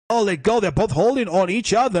Oh, let go. They're both holding on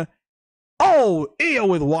each other. Oh, Io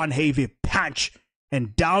with one heavy punch.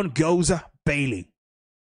 And down goes Bayley.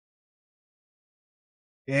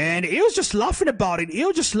 And Io's just laughing about it.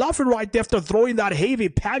 Io just laughing right there after throwing that heavy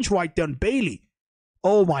punch right there on Bayley.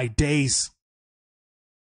 Oh, my days.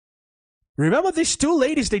 Remember, these two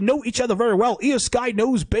ladies, they know each other very well. Io Sky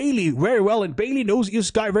knows Bayley very well, and Bayley knows Io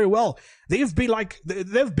Sky very well. They've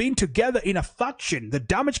been together in a faction, the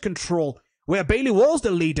Damage Control, where Bayley was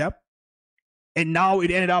the leader, and now it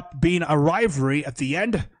ended up being a rivalry at the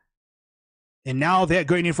end. And now they're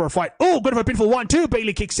going in for a fight. Oh, good for a pinfall 1-2.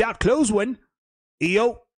 Bayley kicks out, close one.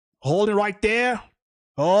 Io holding right there.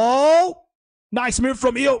 Oh, nice move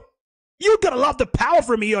from Io. You gotta love the power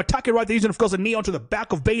from Io, attacking right there, using, of course, a knee onto the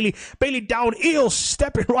back of Bayley. Bayley down, Io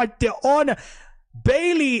stepping right there on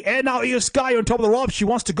Bayley, and now Io Sky on top of the rope. She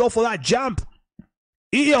wants to go for that jump.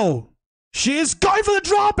 Io, she is going for the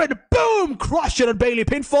drop, and boom, crush it on Bayley.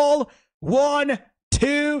 Pinfall, 1,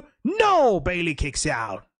 2, no, Bayley kicks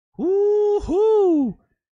out. Woohoo!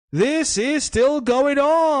 This is still going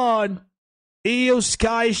on. Io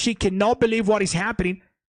Sky, she cannot believe what is happening.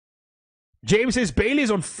 James says Bayley's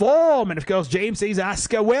on form, and of course James says,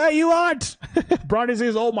 ask her, where are you at? Brandon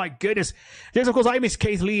says, oh my goodness. James, of course, I miss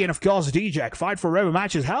Keith Lee, and of course D-Jack, fight forever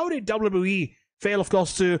matches. How did WWE fail, of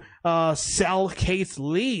course, to sell Keith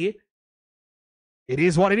Lee? It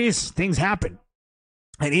is what it is. Things happen.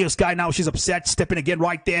 And Io Sky now, she's upset, stepping again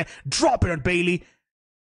right there, dropping on Bayley.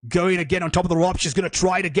 Going again on top of the rope. She's going to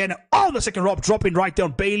try it again on the second rope, dropping right there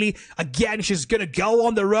on Bayley. Again, she's going to go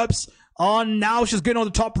on the ropes. On now, she's going on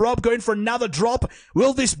the top rope, going for another drop.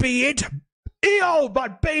 Will this be it? Io,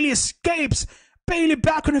 but Bayley escapes. Bayley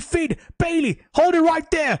back on her feet. Bayley, hold it right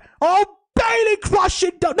there. Oh, Bayley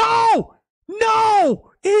crushing down. No!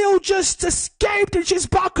 No! Io just escaped and she's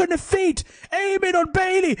back on her feet. Aiming on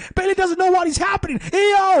Bayley. Bayley doesn't know what is happening.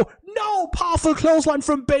 Io! No! Powerful clothesline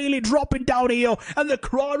from Bayley, dropping down Io. And the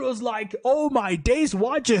crowd was like, oh my days,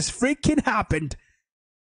 what just freaking happened?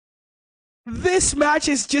 This match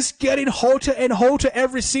is just getting hotter and hotter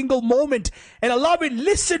every single moment. And I love it.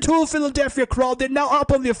 Listen to the Philadelphia crowd. They're now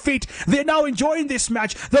up on their feet. They're now enjoying this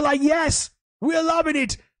match. They're like, yes, we're loving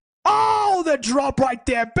it. Oh, the drop right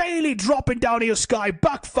there. Bayley dropping down Io Sky.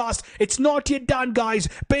 Back fast. It's not yet done, guys.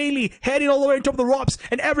 Bayley heading all the way on top of the ropes.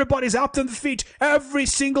 And everybody's up on their feet. Every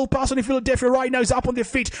single person in Philadelphia right now is up on their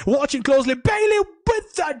feet. Watching closely. Bayley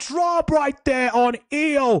with that drop right there on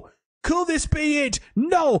Io. Could this be it?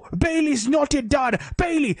 No, Bayley's not yet done.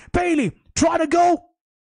 Bayley, try to go.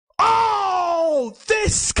 Oh,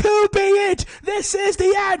 this could be it. This is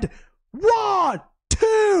the end. 1,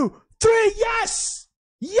 2, 3. Yes,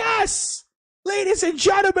 yes. Ladies and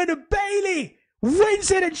gentlemen, Bayley wins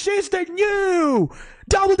it, and she's the new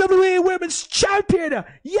WWE Women's Champion.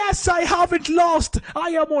 Yes, I haven't lost. I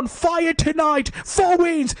am on fire tonight. 4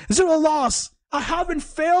 wins, 0 loss. I haven't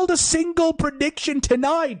failed a single prediction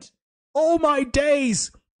tonight. Oh my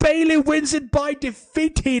days. Bayley wins it by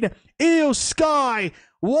defeating Io Sky.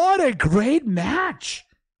 What a great match.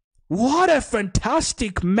 What a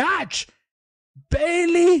fantastic match.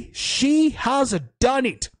 Bayley, she has done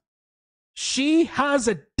it. She has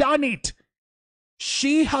done it.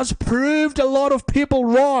 She has proved a lot of people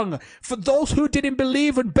wrong. For those who didn't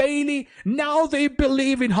believe in Bayley, now they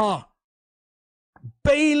believe in her.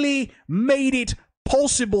 Bayley made it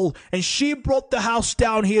possible, and she brought the house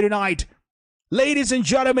down here tonight. Ladies and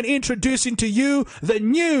gentlemen, introducing to you the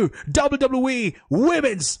new WWE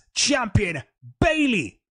Women's Champion,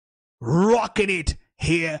 Bayley, rocking it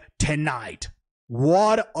here tonight.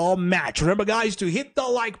 What a match. Remember, guys, to hit the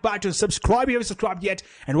like button, subscribe if you haven't subscribed yet,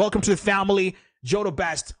 and welcome to the family. Joe the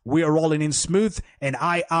Best, we are rolling in smooth, and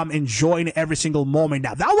I am enjoying every single moment.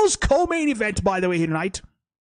 Now, that was co-main event, by the way, here tonight.